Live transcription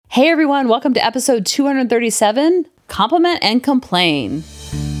Hey everyone, welcome to episode 237, Compliment and Complain.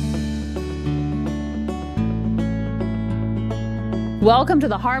 Welcome to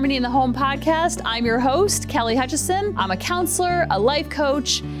the Harmony in the Home podcast. I'm your host, Kelly Hutchison. I'm a counselor, a life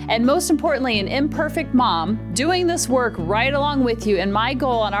coach, and most importantly, an imperfect mom doing this work right along with you. And my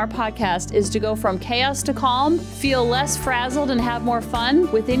goal on our podcast is to go from chaos to calm, feel less frazzled, and have more fun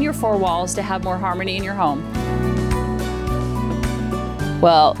within your four walls to have more harmony in your home.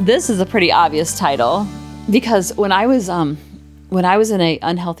 Well, this is a pretty obvious title because when I was in an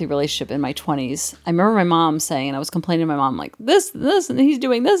unhealthy relationship in my 20s, I remember my mom saying, and I was complaining to my mom, like, this, and he's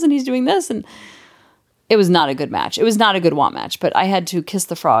doing this, and he's doing this. And it was not a good match. It was not a good want match, but I had to kiss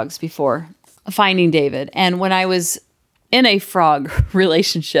the frogs before finding David. And when I was in a frog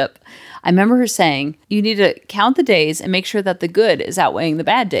relationship, I remember her saying, you need to count the days and make sure that the good is outweighing the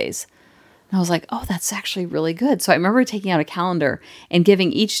bad days. And I was like, oh, that's actually really good. So I remember taking out a calendar and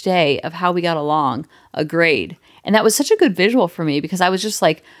giving each day of how we got along a grade. And that was such a good visual for me because I was just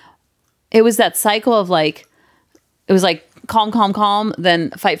like, it was that cycle of like, it was like calm, calm, calm, then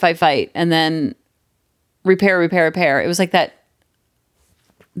fight, fight, fight, and then repair, repair, repair. It was like that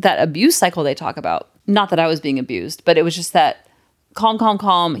abuse cycle they talk about. Not that I was being abused, but it was just that calm, calm,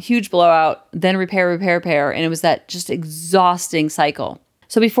 calm, huge blowout, then repair, repair, repair. And it was that just exhausting cycle.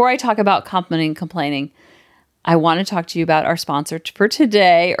 So before I talk about complimenting and complaining, I want to talk to you about our sponsor for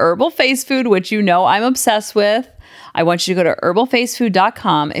today, Herbal Face Food, which you know I'm obsessed with. I want you to go to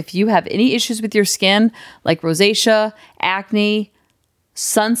herbalfacefood.com if you have any issues with your skin, like rosacea, acne,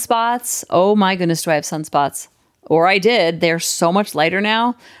 sunspots. Oh my goodness, do I have sunspots? Or I did. They're so much lighter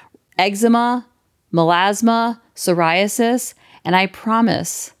now. Eczema, melasma, psoriasis. And I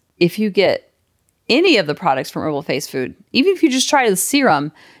promise, if you get any of the products from Herbal Face Food, even if you just try the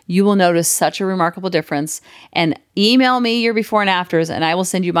serum, you will notice such a remarkable difference. And email me your before and afters, and I will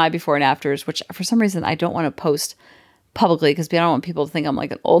send you my before and afters, which for some reason I don't want to post publicly because I don't want people to think I'm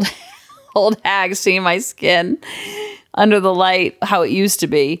like an old hag seeing my skin under the light, how it used to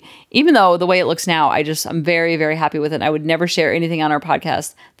be. Even though the way it looks now, I'm very, very happy with it. I would never share anything on our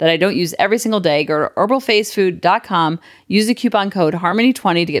podcast that I don't use every single day. Go to herbalfacefood.com, use the coupon code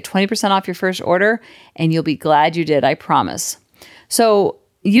Harmony20 to get 20% off your first order, and you'll be glad you did, I promise. So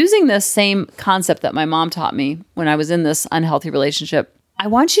using this same concept that my mom taught me when I was in this unhealthy relationship, I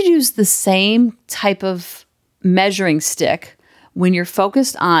want you to use the same type of measuring stick when you're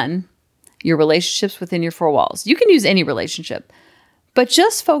focused on your relationships within your four walls. You can use any relationship, but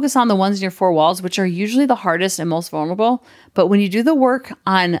just focus on the ones in your four walls, which are usually the hardest and most vulnerable. But when you do the work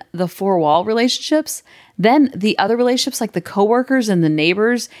on the four wall relationships, then the other relationships like the coworkers and the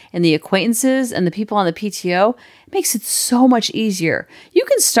neighbors and the acquaintances and the people on the PTO, it makes it so much easier. You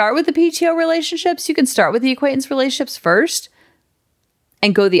can start with the PTO relationships. You can start with the acquaintance relationships first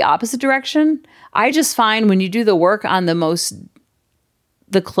and go the opposite direction. I just find when you do the work on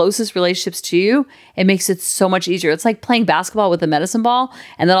the closest relationships to you, it makes it so much easier. It's like playing basketball with a medicine ball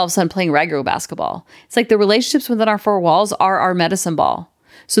and then all of a sudden playing regular basketball. It's like the relationships within our four walls are our medicine ball.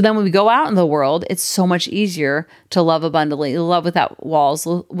 So then when we go out in the world, it's so much easier to love abundantly, love without walls,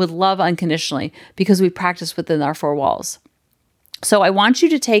 with love unconditionally, because we practice within our four walls. So I want you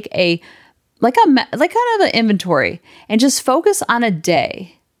to take like kind of an inventory and just focus on a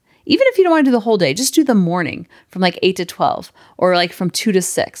day. Even if you don't want to do the whole day, just do the morning from like 8 to 12 or like from 2 to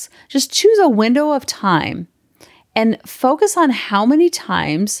 6. Just choose a window of time and focus on how many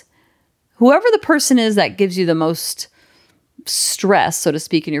times whoever the person is that gives you the most stress, so to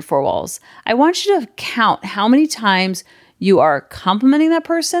speak, in your four walls. I want you to count how many times you are complimenting that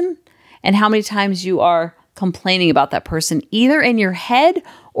person and how many times you are complaining about that person, either in your head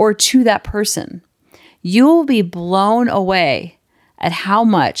or to that person. You will be blown away at how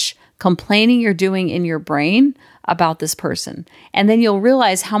much complaining you're doing in your brain about this person. And then you'll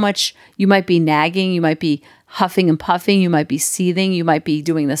realize how much you might be nagging, you might be huffing and puffing, you might be seething, you might be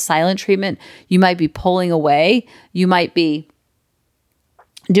doing the silent treatment, you might be pulling away, you might be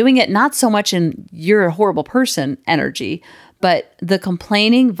doing it not so much in you're a horrible person energy, but the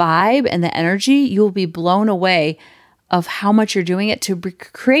complaining vibe and the energy, you'll be blown away of how much you're doing it to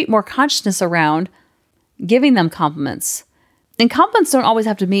create more consciousness around giving them compliments. And compliments don't always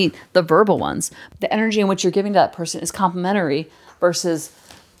have to mean the verbal ones. The energy in which you're giving to that person is complimentary versus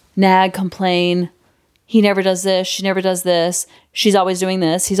nag, complain. He never does this. She never does this. She's always doing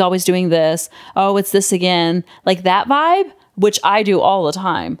this. He's always doing this. Oh, it's this again. Like that vibe, which I do all the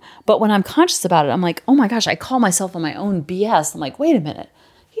time. But when I'm conscious about it, I'm like, oh my gosh, I call myself on my own BS. I'm like, wait a minute.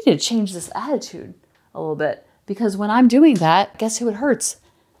 You need to change this attitude a little bit. Because when I'm doing that, guess who it hurts?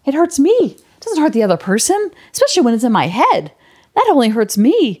 It hurts me. It doesn't hurt the other person, especially when it's in my head. that only hurts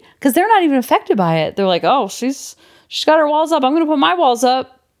me because they're not even affected by it. They're like, oh, she's got her walls up. I'm going to put my walls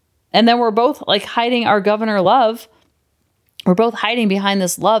up. And then we're both like hiding our governor love. We're both hiding behind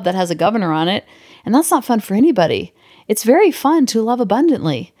this love that has a governor on it. And that's not fun for anybody. It's very fun to love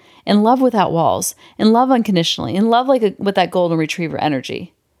abundantly and love without walls and love unconditionally and love with that golden retriever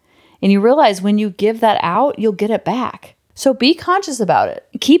energy. And you realize when you give that out, you'll get it back. So be conscious about it.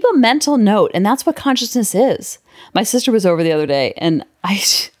 Keep a mental note. And that's what consciousness is. My sister was over the other day and I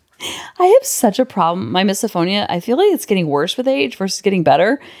have such a problem. My misophonia, I feel like it's getting worse with age versus getting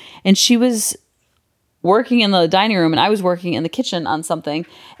better. And she was working in the dining room and I was working in the kitchen on something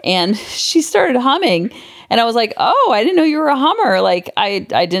and she started humming and I was like, oh, I didn't know you were a hummer. Like I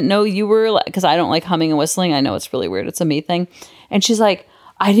didn't know you were, because I don't like humming and whistling. I know it's really weird. It's a me thing. And she's like,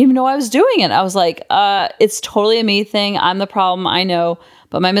 I didn't even know I was doing it. I was like, it's totally a me thing. I'm the problem. I know.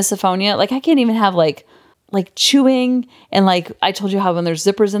 But my misophonia, like I can't even have like chewing and like I told you how when there's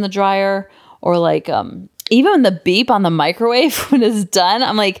zippers in the dryer or like even the beep on the microwave when it's done,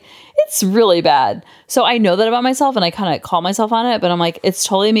 I'm like, it's really bad. So I know that about myself and I kind of call myself on it, but I'm like, it's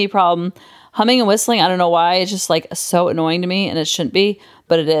totally a me problem. Humming and whistling, I don't know why. It's just like so annoying to me and it shouldn't be,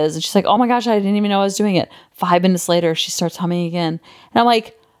 but it is. And she's like, oh my gosh, I didn't even know I was doing it. 5 minutes later, she starts humming again. And I'm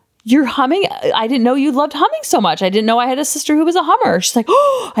like, you're humming? I didn't know you loved humming so much. I didn't know I had a sister who was a hummer. She's like,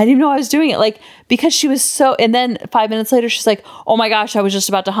 oh, I didn't know I was doing it. Like, because she was so, and then 5 minutes later, she's like, oh my gosh, I was just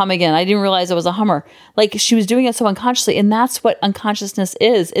about to hum again. I didn't realize I was a hummer. Like she was doing it so unconsciously. And that's what unconsciousness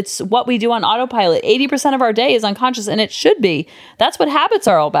is. It's what we do on autopilot. 80% of our day is unconscious and it should be. That's what habits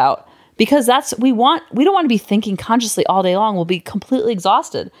are all about. Because we don't want to be thinking consciously all day long. We'll be completely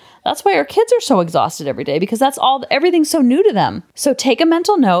exhausted. That's why our kids are so exhausted every day because everything's so new to them. So take a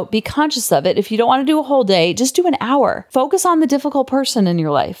mental note, be conscious of it. If you don't want to do a whole day, just do an hour. Focus on the difficult person in your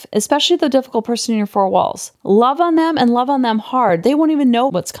life, especially the difficult person in your 4 walls. Love on them and love on them hard. They won't even know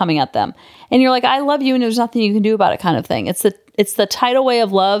what's coming at them. And you're like, I love you and there's nothing you can do about it kind of thing. It's the tidal wave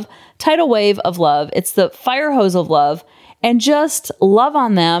of love. It's the fire hose of love. And just love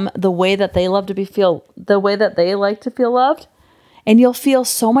on them the way that they like to feel loved. And you'll feel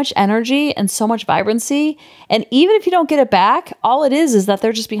so much energy and so much vibrancy. And even if you don't get it back, all it is that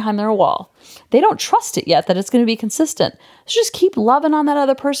they're just behind their wall. They don't trust it yet that it's going to be consistent. So just keep loving on that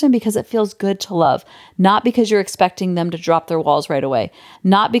other person because it feels good to love. Not because you're expecting them to drop their walls right away.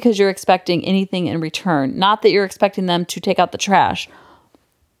 Not because you're expecting anything in return. Not that you're expecting them to take out the trash.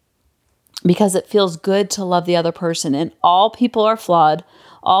 Because it feels good to love the other person. And all people are flawed.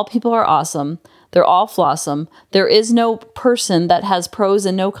 All people are awesome. They're all flawsome. There is no person that has pros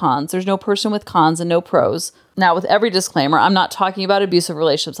and no cons. There's no person with cons and no pros. Now, with every disclaimer, I'm not talking about abusive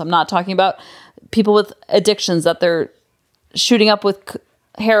relationships. I'm not talking about people with addictions that they're shooting up with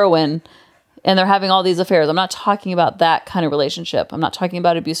heroin and they're having all these affairs. I'm not talking about that kind of relationship. I'm not talking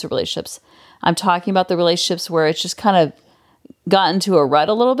about abusive relationships. I'm talking about the relationships where it's just kind of gotten to a rut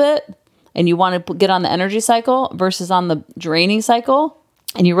a little bit. And you want to get on the energy cycle versus on the draining cycle.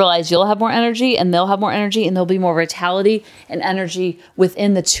 And you realize you'll have more energy and they'll have more energy and there'll be more vitality and energy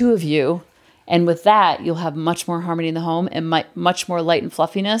within the two of you. And with that, you'll have much more harmony in the home and much more light and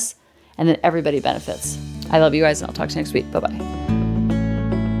fluffiness. And then everybody benefits. I love you guys and I'll talk to you next week. Bye-bye.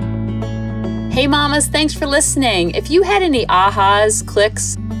 Hey mamas, thanks for listening. If you had any ahas,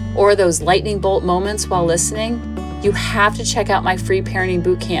 clicks, or those lightning bolt moments while listening, you have to check out my free parenting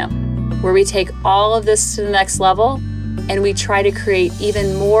bootcamp, where we take all of this to the next level and we try to create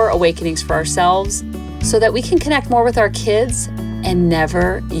even more awakenings for ourselves so that we can connect more with our kids and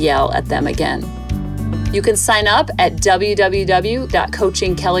never yell at them again. You can sign up at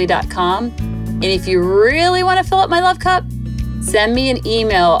www.coachingkelly.com. And if you really want to fill up my love cup, send me an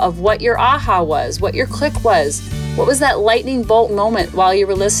email of what your aha was, what your click was, what was that lightning bolt moment while you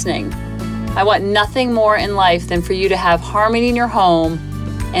were listening. I want nothing more in life than for you to have harmony in your home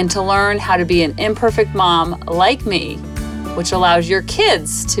and to learn how to be an imperfect mom like me, which allows your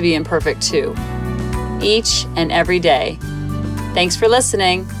kids to be imperfect too, each and every day. Thanks for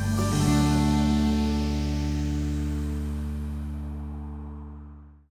listening.